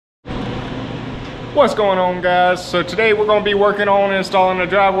What's going on, guys? So today we're going to be working on installing a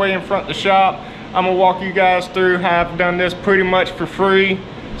driveway in front of the shop. I'm going to walk you guys through how I've done this pretty much for free.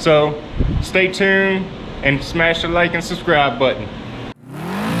 So stay tuned and smash the like and subscribe button.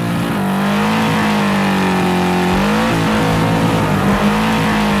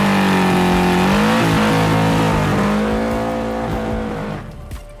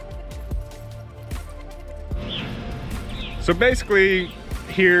 So basically,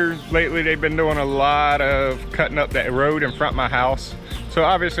 here lately they've been doing a lot of cutting up that road in front of my house. So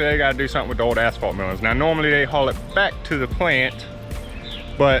obviously they got to do something with the old asphalt millings. Now normally they haul it back to the plant,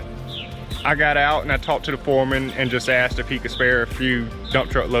 but I got out and I talked to the foreman and just asked if he could spare a few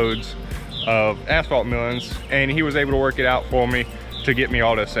dump truck loads of asphalt millings, and he was able to work it out for me to get me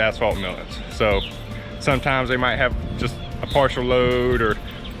all this asphalt millings. So sometimes they might have just a partial load, or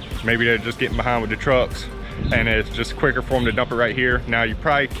maybe they're just getting behind with the trucks, and it's just quicker for them to dump it right here. Now you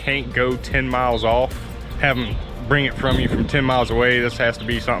probably can't go 10 miles off, have them bring it from you from 10 miles away. This has to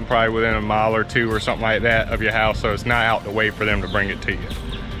be something probably within a mile or two or something like that of your house, so it's not out the way for them to bring it to you.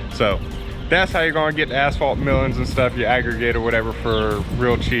 So that's how you're going to get the asphalt millings and stuff, you aggregate or whatever, for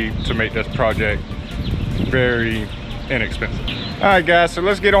real cheap to make this project very inexpensive. All right guys, so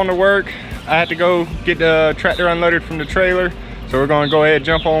let's get on to work. I had to go get the tractor unloaded from the trailer, so we're going to go ahead,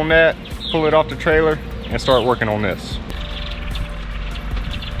 jump on that, pull it off the trailer, and start working on this.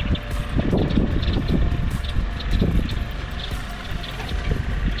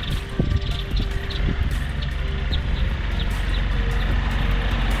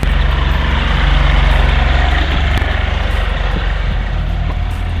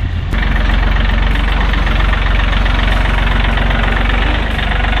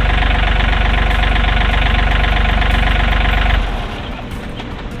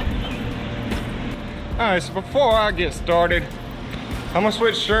 Alright, so before I get started, I'm gonna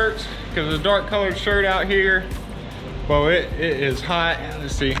switch shirts because there's a dark colored shirt out here. Well, it is hot.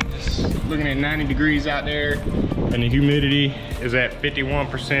 Let's see, it's looking at 90 degrees out there, and the humidity is at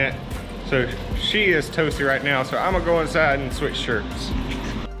 51%. So she is toasty right now, so I'm gonna go inside and switch shirts.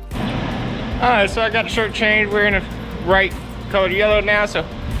 Alright, so I got the shirt changed. We're in a right colored yellow now, so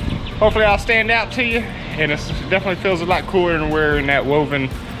hopefully I'll stand out to you. And it definitely feels a lot cooler than wearing that woven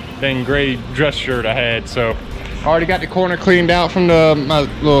than gray dress shirt I had. So I already got the corner cleaned out from my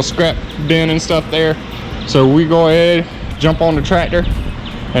little scrap bin and stuff there. So we go ahead, jump on the tractor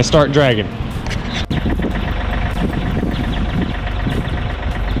and start dragging.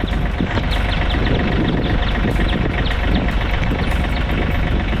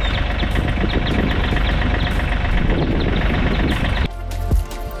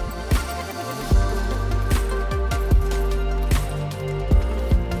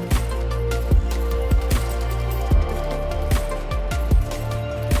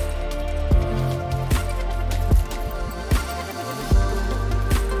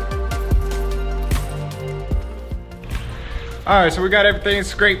 Alright, so we got everything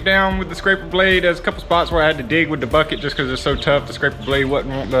scraped down with the scraper blade. There's a couple spots where I had to dig with the bucket just because it's so tough. The scraper blade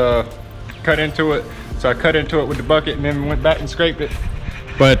wasn't wanting to cut into it. So I cut into it with the bucket and then went back and scraped it.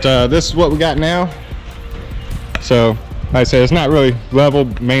 But this is what we got now. So, like I said, it's not really level.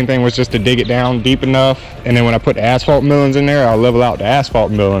 Main thing was just to dig it down deep enough. And then when I put the asphalt millings in there, I'll level out the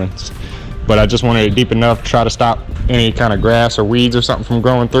asphalt millings. But I just wanted it deep enough to try to stop any kind of grass or weeds or something from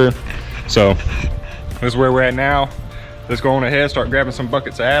growing through. So, this is where we're at now. Let's go on ahead, start grabbing some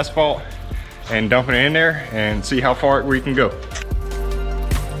buckets of asphalt and dumping it in there and see how far we can go.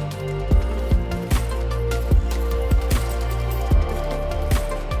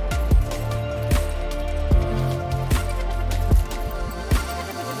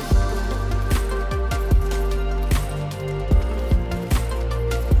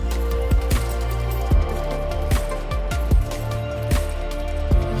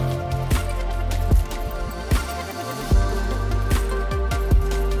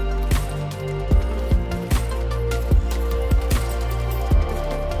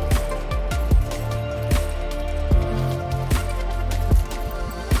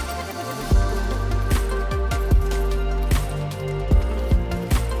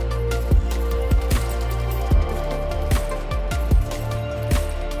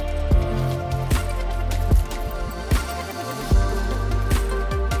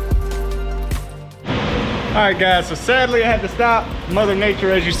 Alright guys, so sadly I had to stop. Mother Nature,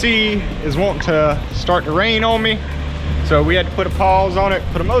 as you see, is wanting to start to rain on me. So we had to put a pause on it.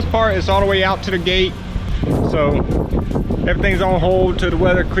 For the most part, it's on the way out to the gate. So everything's on hold till the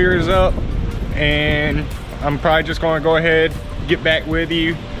weather clears up. And I'm probably just gonna go ahead, get back with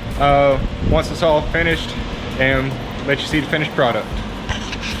you once it's all finished and let you see the finished product.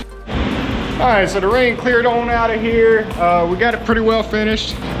 All right, so the rain cleared on out of here. We got it pretty well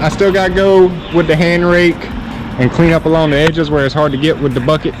finished. I still gotta go with the hand rake and clean up along the edges where it's hard to get with the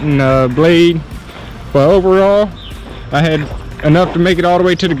bucket and blade. But overall, I had enough to make it all the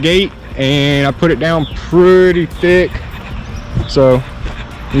way to the gate, and I put it down pretty thick. So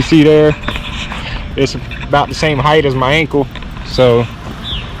you see there, it's about the same height as my ankle. So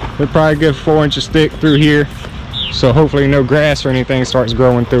it'll probably get 4 inches thick through here. So hopefully no grass or anything starts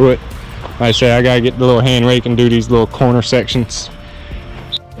growing through it. Like I say, I gotta get the little hand rake and do these little corner sections.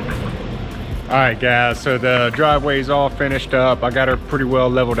 All right guys, so the driveway's all finished up. I got her pretty well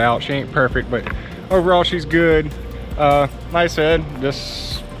leveled out. She ain't perfect, but overall she's good. Like I said,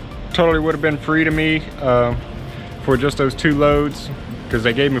 this totally would have been free to me for just those 2 loads, because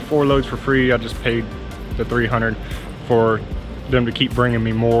they gave me 4 loads for free. I just paid the $300 for them to keep bringing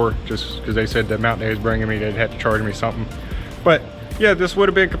me more, just because they said the amount they was bringing me, they'd have to charge me something. But yeah, this would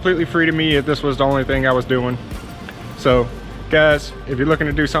have been completely free to me if this was the only thing I was doing. So guys, if you're looking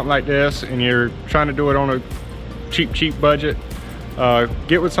to do something like this and you're trying to do it on a cheap budget,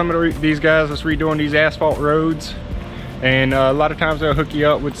 get with some of these guys that's redoing these asphalt roads, and a lot of times they'll hook you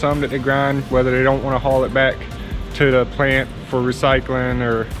up with some that they grind, whether they don't want to haul it back to the plant for recycling,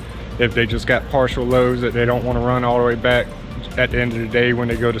 or if they just got partial loads that they don't want to run all the way back at the end of the day when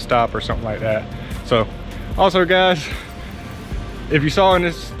they go to stop or something like that. So also guys, if you saw in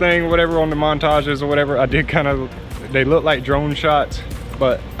this thing, whatever, on the montages or whatever, I did kind of, they look like drone shots,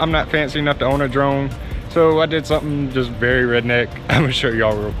 but I'm not fancy enough to own a drone, so I did something just very redneck. I'm gonna show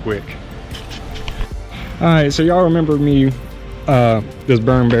y'all real quick. All right, so y'all remember me, this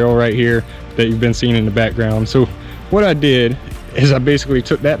burn barrel right here that you've been seeing in the background. So what I did is I basically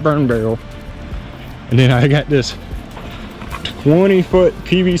took that burn barrel, and then I got this 20-foot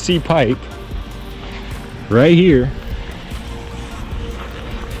PVC pipe right here,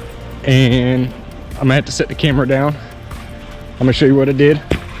 and I'm gonna have to set the camera down. I'm gonna show you what I did.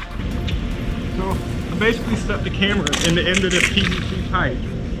 So I basically stuck the camera in the end of the PVC pipe.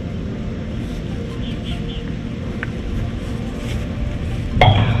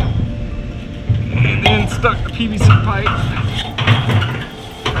 And then stuck the PVC pipe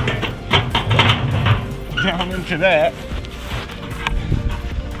down into that.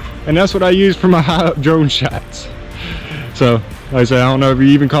 And that's what I use for my high-up drone shots. So, like I said, I don't know if you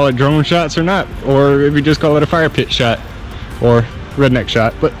even call it drone shots or not, or if you just call it a fire pit shot or redneck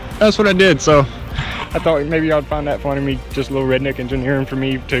shot, but that's what I did. So I thought maybe y'all would find that funny, me just a little redneck engineering for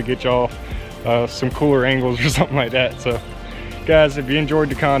me to get y'all some cooler angles or something like that. So guys, if you enjoyed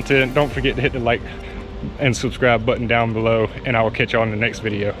the content, don't forget to hit the like and subscribe button down below, and I will catch y'all in the next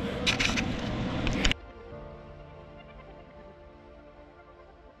video.